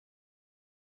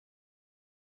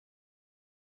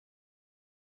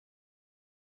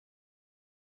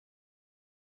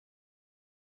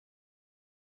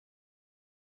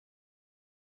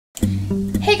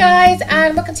Guys,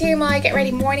 and welcome to my get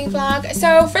ready morning vlog.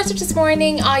 So first up this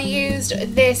morning I used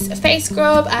this face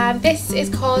scrub, and this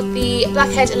is called the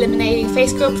Blackhead Eliminating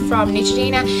Face Scrub from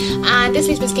Neutrogena, and this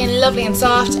leaves my skin lovely and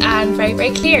soft and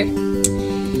very clear.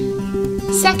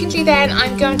 Secondly then,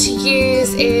 I'm going to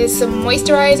use is some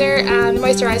moisturiser, and the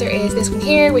moisturiser is this one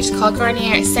here, which is called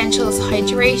Garnier Essentials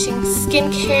Hydrating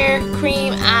Skincare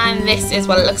Cream, and this is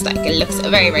what it looks like. It looks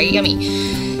very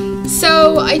yummy.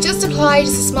 So I just applied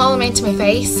just a small amount to my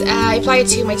face. I applied it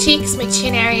to my cheeks, my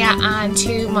chin area and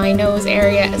to my nose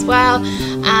area as well,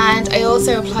 and I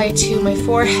also applied it to my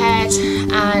forehead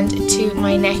and to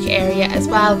my neck area as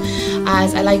well,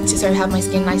 as I like to sort of have my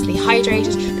skin nicely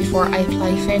hydrated before I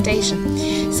apply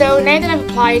foundation. So now that I've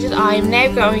applied it, I'm now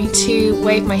going to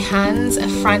wave my hands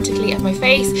frantically at my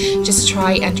face just to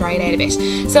try and dry it out a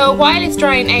bit. So while it's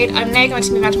drying out, I'm now going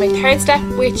to move on to my third step,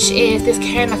 which is this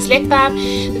Caremax lip balm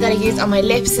that I use on my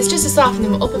lips. It's just to soften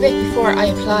them up a bit before I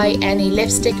apply any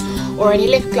lipstick or any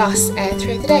lip gloss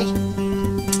throughout the day.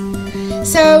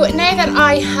 So now that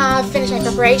I have finished my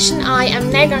preparation, I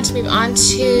am now going to move on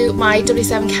to my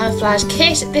W7 Camouflage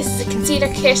Kit. This is a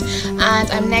concealer kit, and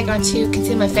I'm now going to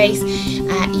conceal my face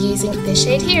using this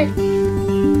shade here.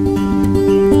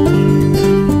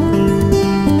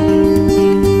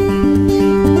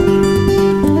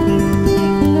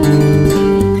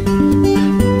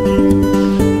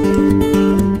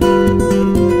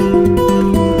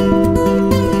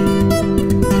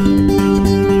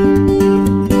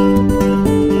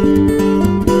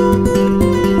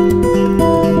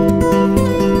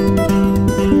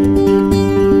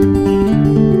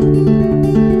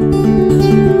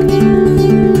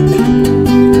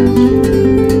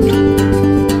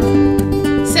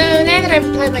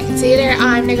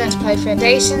 I'm now going to apply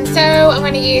foundation. So I'm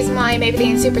going to use my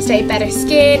Maybelline Superstay Better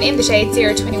Skin in the shade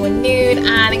 021 Nude, and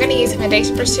I'm going to use a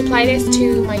foundation brush to apply this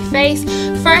to my face.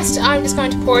 First, I'm just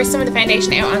going to pour some of the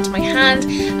foundation out onto my hand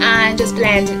and just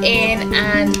blend it in,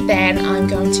 and then I'm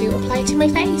going to apply it to my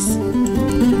face.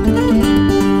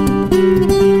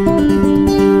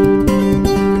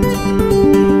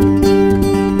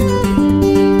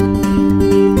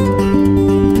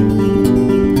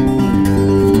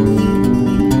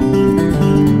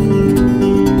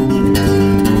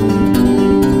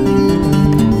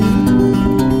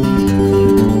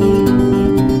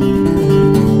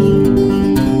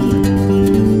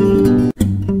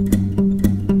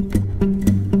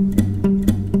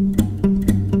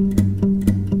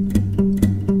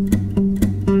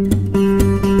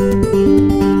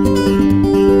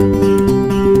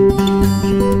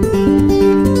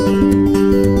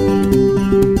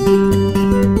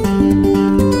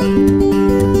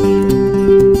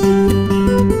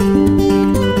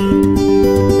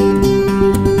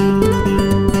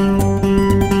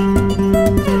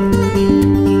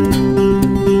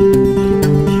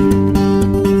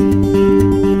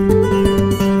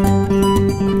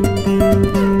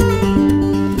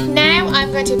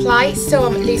 To apply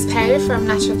some loose powder from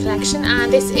Natural Collection,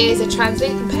 and this is a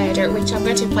translucent powder which I'm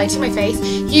going to apply to my face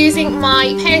using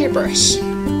my powder brush.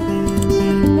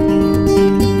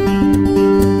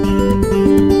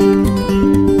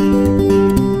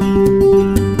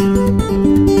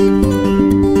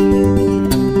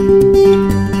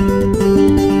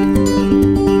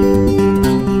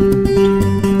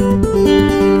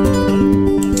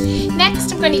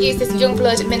 This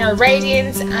Youngblood Mineral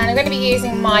Radiance, and I'm going to be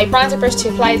using my bronzer brush to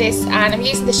apply this, and I'm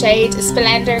using the shade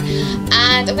Splendor,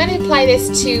 and I'm going to apply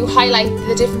this to highlight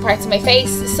the different parts of my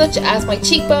face, such as my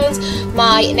cheekbones,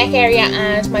 my neck area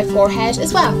and my forehead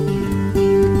as well.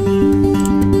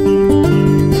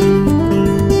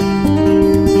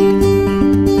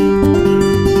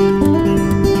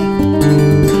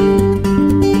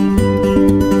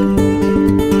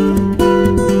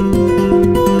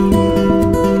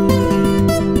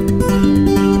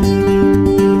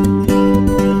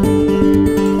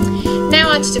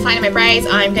 To define my brows,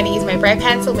 I'm going to use my brow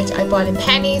pencil, which I bought in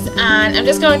pennies, and I'm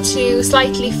just going to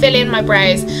slightly fill in my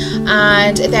brows,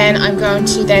 and then I'm going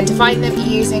to then define them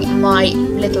using my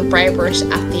little brow brush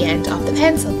at the end of the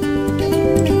pencil.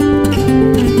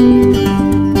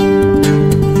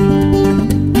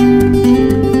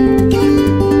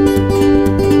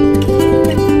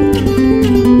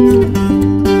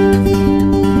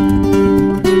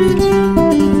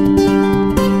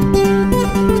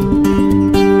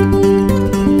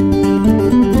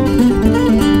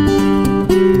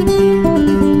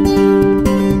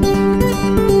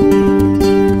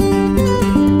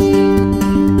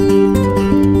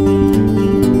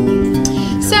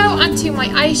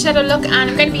 eyeshadow look, and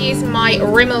I'm going to be using my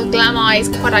Rimmel Glam Eyes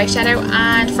Quad Eyeshadow.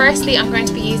 And firstly I'm going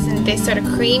to be using this sort of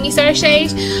creamy sort of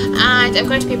shade, and I'm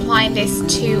going to be applying this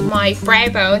to my brow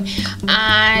bone,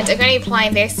 and I'm going to be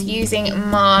applying this using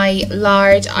my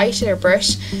large eyeshadow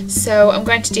brush. So I'm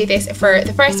going to do this for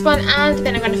the first one, and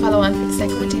then I'm going to follow on for the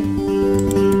second one too.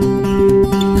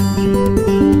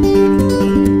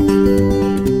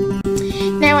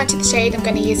 Onto the shade I'm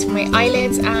going to use for my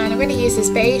eyelids, and I'm going to use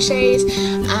this beige shade,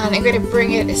 and I'm going to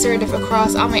bring it sort of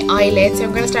across on my eyelid. So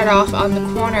I'm going to start off on the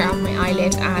corner of my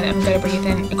eyelid, and I'm going to bring it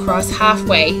then across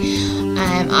halfway,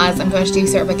 as I'm going to do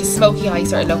sort of like a smoky eye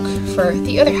sort of look for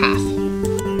the other half.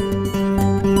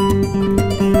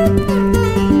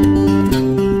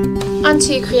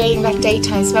 Onto creating that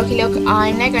daytime smoky look,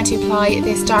 I'm now going to apply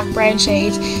this dark brown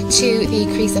shade to the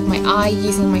crease of my eye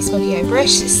using my smoky eye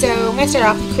brush. So I'm going to start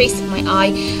off the crease of my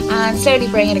eye and slowly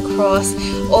bring it across,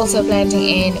 also blending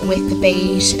in with the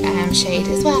beige shade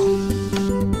as well.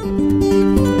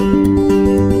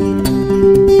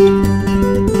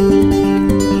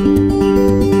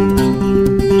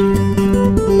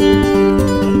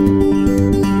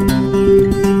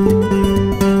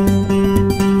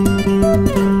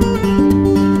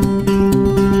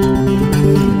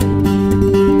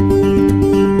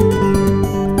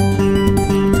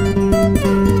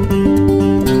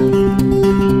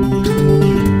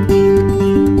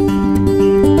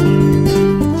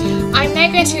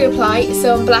 To apply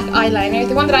some black eyeliner.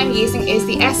 The one that I'm using is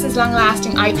the Essence Long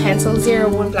Lasting Eye Pencil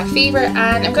 01 Black Fever,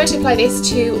 and I'm going to apply this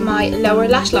to my lower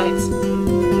lash lines.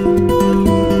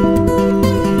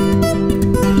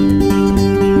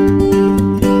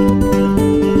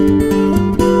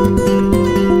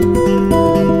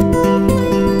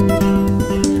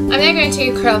 I'm now going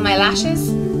to curl my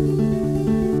lashes.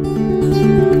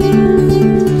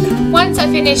 Once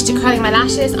I've finished curling my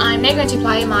lashes, I'm now going to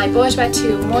apply my Bush by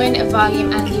 2-in-1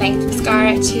 Volume and Length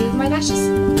Mascara to my lashes.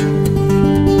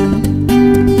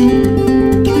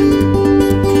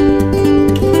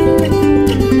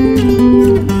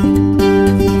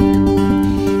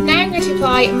 Now I'm going to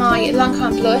apply my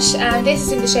Lancome blush, and this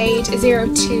is in the shade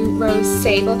 02 Rose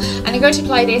Sable, and I'm going to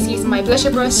apply this using my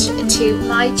blusher brush to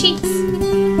my cheeks.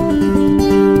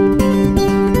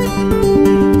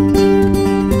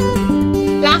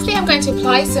 I'm going to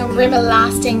apply some Rimmel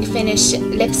Lasting Finish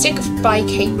lipstick by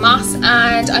Kate Moss,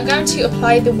 and I'm going to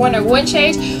apply the 101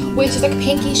 shade, which is like a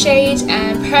pinky shade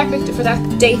and perfect for that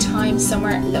daytime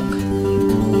summer look.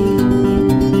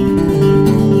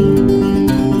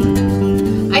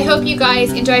 I hope you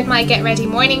guys enjoyed my Get Ready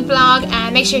morning vlog,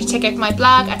 and make sure to check out my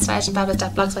blog at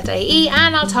strategybabble.blogspot.ie,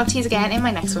 and I'll talk to you again in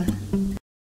my next one.